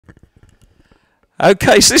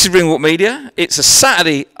Okay, so this is Ringwalk Media. It's a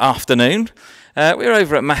Saturday afternoon. We're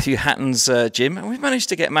over at Matthew Hatton's gym, and we've managed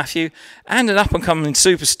to get Matthew and an up-and-coming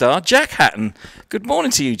superstar, Jack Hatton. Good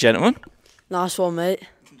morning to you, gentlemen. Nice one, mate.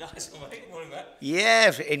 Nice one, mate. Morning, Matt.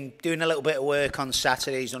 Yeah, in doing a little bit of work on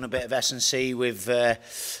Saturdays, done a bit of S&C with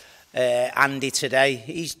Andy today.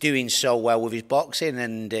 He's doing so well with his boxing,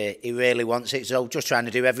 and he really wants it, so just trying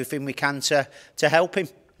to do everything we can to help him.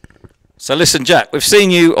 So listen, Jack, we've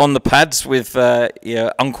seen you on the pads with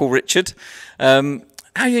your Uncle Richard. How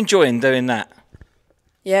are you enjoying doing that?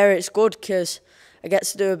 Yeah, it's good because I get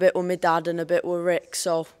to do a bit with my dad and a bit with Rick,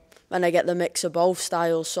 so then I get the mix of both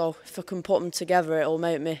styles, so if I can put them together, it'll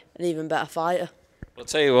make me an even better fighter. I'll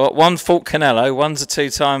tell you what, one fought Canelo, one's a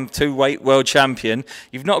two-time two-weight world champion.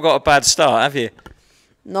 You've not got a bad start, have you?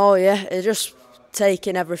 No, yeah, it's just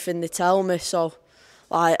taking everything they tell me, so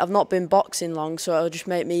like I've not been boxing long, so it'll just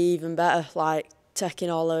make me even better, like taking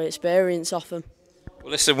all the experience off them.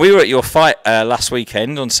 Well, listen, we were at your fight last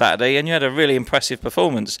weekend on Saturday, and you had a really impressive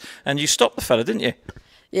performance, and you stopped the fella, didn't you?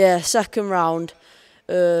 Yeah, second round.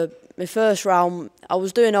 My first round, I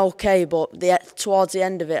was doing okay, but towards the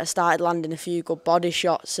end of it, I started landing a few good body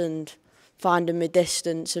shots and finding my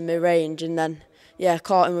distance and my range, and then, yeah,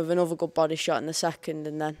 caught him with another good body shot in the second,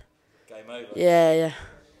 and then... Game over. Yeah.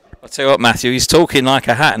 I'll tell you what, Matthew, he's talking like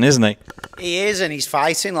a Hatton, isn't he? He is, and he's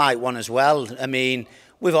fighting like one as well. I mean,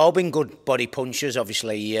 we've all been good body punchers,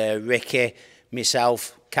 obviously. Ricky,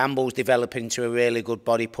 myself, Campbell's developing into a really good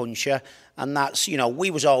body puncher, and that's, you know,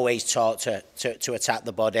 we was always taught to attack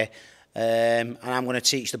the body, and I'm going to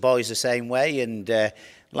teach the boys the same way. And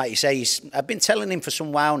like you say, I've been telling him for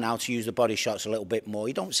some while now to use the body shots a little bit more.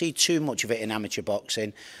 You don't see too much of it in amateur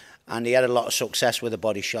boxing, and he had a lot of success with the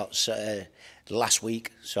body shots last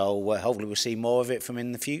week, so hopefully we'll see more of it from him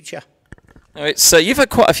in the future. Now it's you've had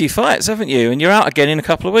quite a few fights, haven't you? And you're out again in a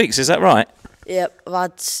couple of weeks, is that right? Yep, I've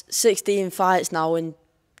had 16 fights now in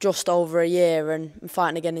just over a year, and I'm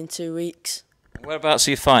fighting again in 2 weeks. Whereabouts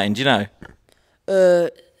are you fighting, do you know?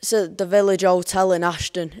 It's at the Village Hotel in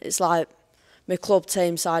Ashton. It's like my club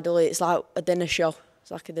Tameside Elite. It's like a dinner show.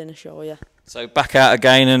 It's like a dinner show, yeah. So back out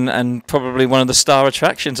again and probably one of the star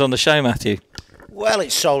attractions on the show, Matthew. Well,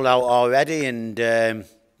 it's sold out already, and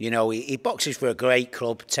you know, he boxes for a great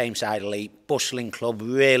club, Tameside Elite, bustling club,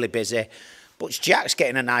 really busy. But Jack's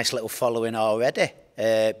getting a nice little following already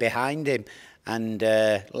behind him. And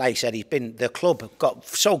like I said, the club got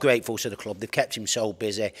so grateful to the club. They've kept him so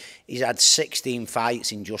busy. He's had 16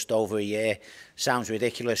 fights in just over a year. Sounds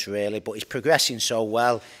ridiculous, really, but he's progressing so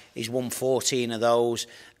well. He's won 14 of those.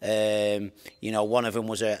 You know, one of them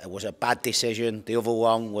was a bad decision. The other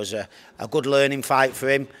one was a good learning fight for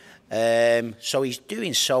him. So he's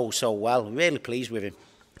doing so well. Really pleased with him.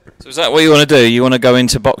 So is that what you want to do? You want to go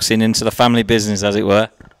into boxing, into the family business, as it were?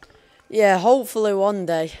 Yeah, hopefully one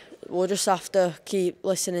day. We'll just have to keep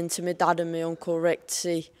listening to my dad and my Uncle Rick to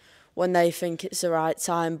see when they think it's the right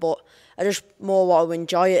time. But I just more want to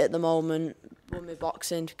enjoy it at the moment with my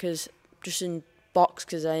boxing, because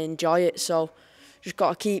I enjoy it. So just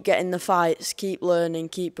got to keep getting the fights, keep learning,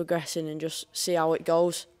 keep progressing, and just see how it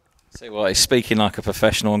goes. See what, he's speaking like a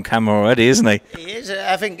professional on camera already, isn't he? He is.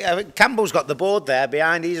 I think Campbell's got the board there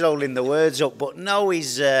behind. He's holding the words up. But no,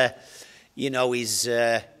 he's loving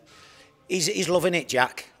it,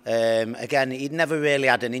 Jack. Again, he'd never really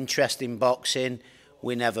had an interest in boxing.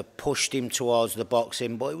 We never pushed him towards the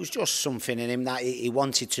boxing, but it was just something in him that he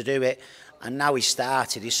wanted to do it. And now he's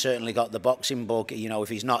started. He's certainly got the boxing bug. You know, if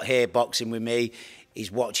he's not here boxing with me,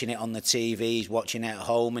 he's watching it on the TV, he's watching it at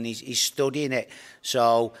home, and he's studying it.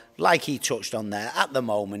 So, like he touched on there, at the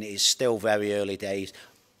moment, it is still very early days.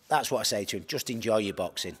 That's what I say to him. Just enjoy your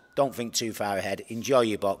boxing. Don't think too far ahead. Enjoy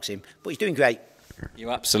your boxing. But he's doing great. You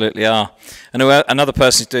absolutely are. And another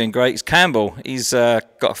person who's doing great is Campbell. He's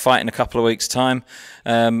got a fight in a couple of weeks' time,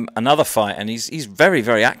 another fight, and he's very,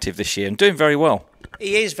 very active this year and doing very well.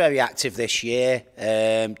 He is very active this year,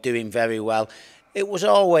 doing very well. It was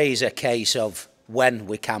always a case of when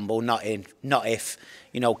with Campbell, not if.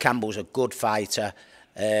 You know, Campbell's a good fighter.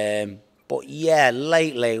 But yeah,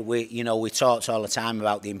 lately we talked all the time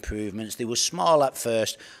about the improvements. They were small at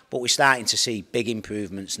first, but we're starting to see big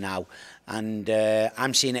improvements now. And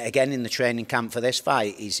I'm seeing it again in the training camp for this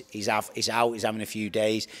fight. He's out, he's having a few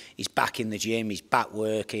days. He's back in the gym, he's back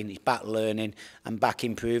working, he's back learning and back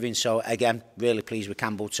improving. So again, really pleased with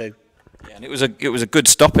Campbell too. Yeah, and it was a good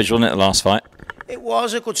stoppage, wasn't it, the last fight? It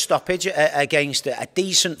was a good stoppage against a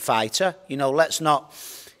decent fighter. You know, let's not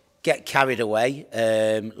get carried away.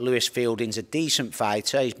 Lewis Fielding's a decent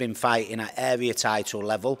fighter. He's been fighting at area title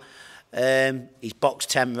level. He's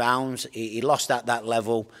boxed 10 rounds. He lost at that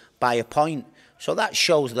level by a point. So that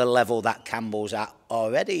shows the level that Campbell's at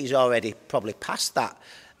already. He's already probably past that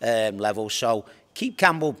level. So keep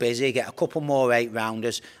Campbell busy, get a couple more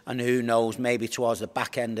 8-rounders, and who knows, maybe towards the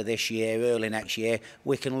back end of this year, early next year,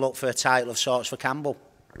 we can look for a title of sorts for Campbell.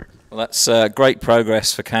 Well, that's great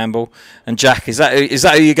progress for Campbell. And Jack, is that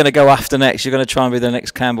who you're going to go after next? You're going to try and be the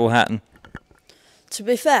next Campbell Hatton? To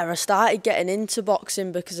be fair, I started getting into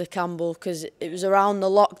boxing because of Campbell, because it was around the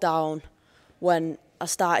lockdown when I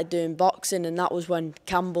started doing boxing, and that was when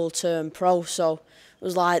Campbell turned pro. So it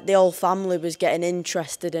was like the whole family was getting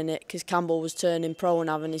interested in it because Campbell was turning pro and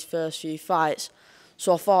having his first few fights.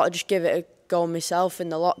 So I thought I'd just give it a go myself in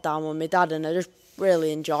the lockdown with my dad, and I just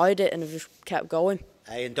really enjoyed it and I've just kept going.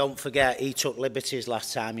 Hey, and don't forget, he took liberties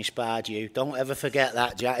last time he sparred you. Don't ever forget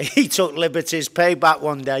that, Jack. He took liberties. Pay back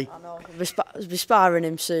one day. I know. I'll be sparring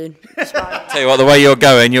him soon. Tell you what, the way you're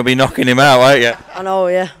going, you'll be knocking him out, won't you? I know,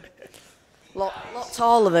 yeah. Lot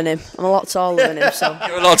taller than him. I'm a lot taller than him, so.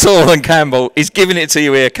 You're a lot taller than Campbell. He's giving it to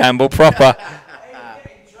you here, Campbell, proper.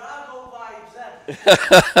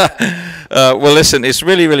 Well, listen, it's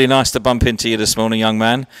really, really nice to bump into you this morning, young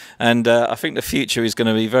man. And I think the future is going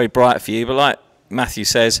to be very bright for you. But like Matthew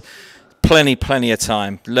says, plenty of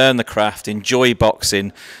time. Learn the craft, enjoy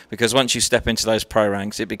boxing, because once you step into those pro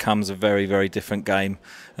ranks, it becomes a very, very different game.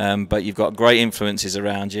 But you've got great influences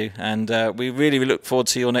around you, and we really look forward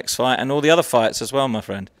to your next fight and all the other fights as well, my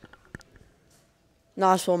friend.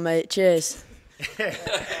 Nice one, mate. Cheers.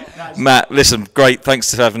 Matt, listen, great.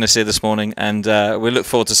 Thanks for having us here this morning, and we look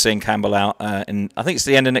forward to seeing Campbell out in, I think it's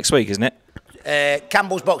the end of next week, isn't it?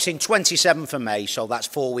 Campbell's boxing 27th of May, so that's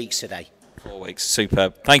 4 weeks today. 4 weeks,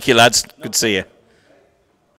 superb. Thank you, lads. Good to see you.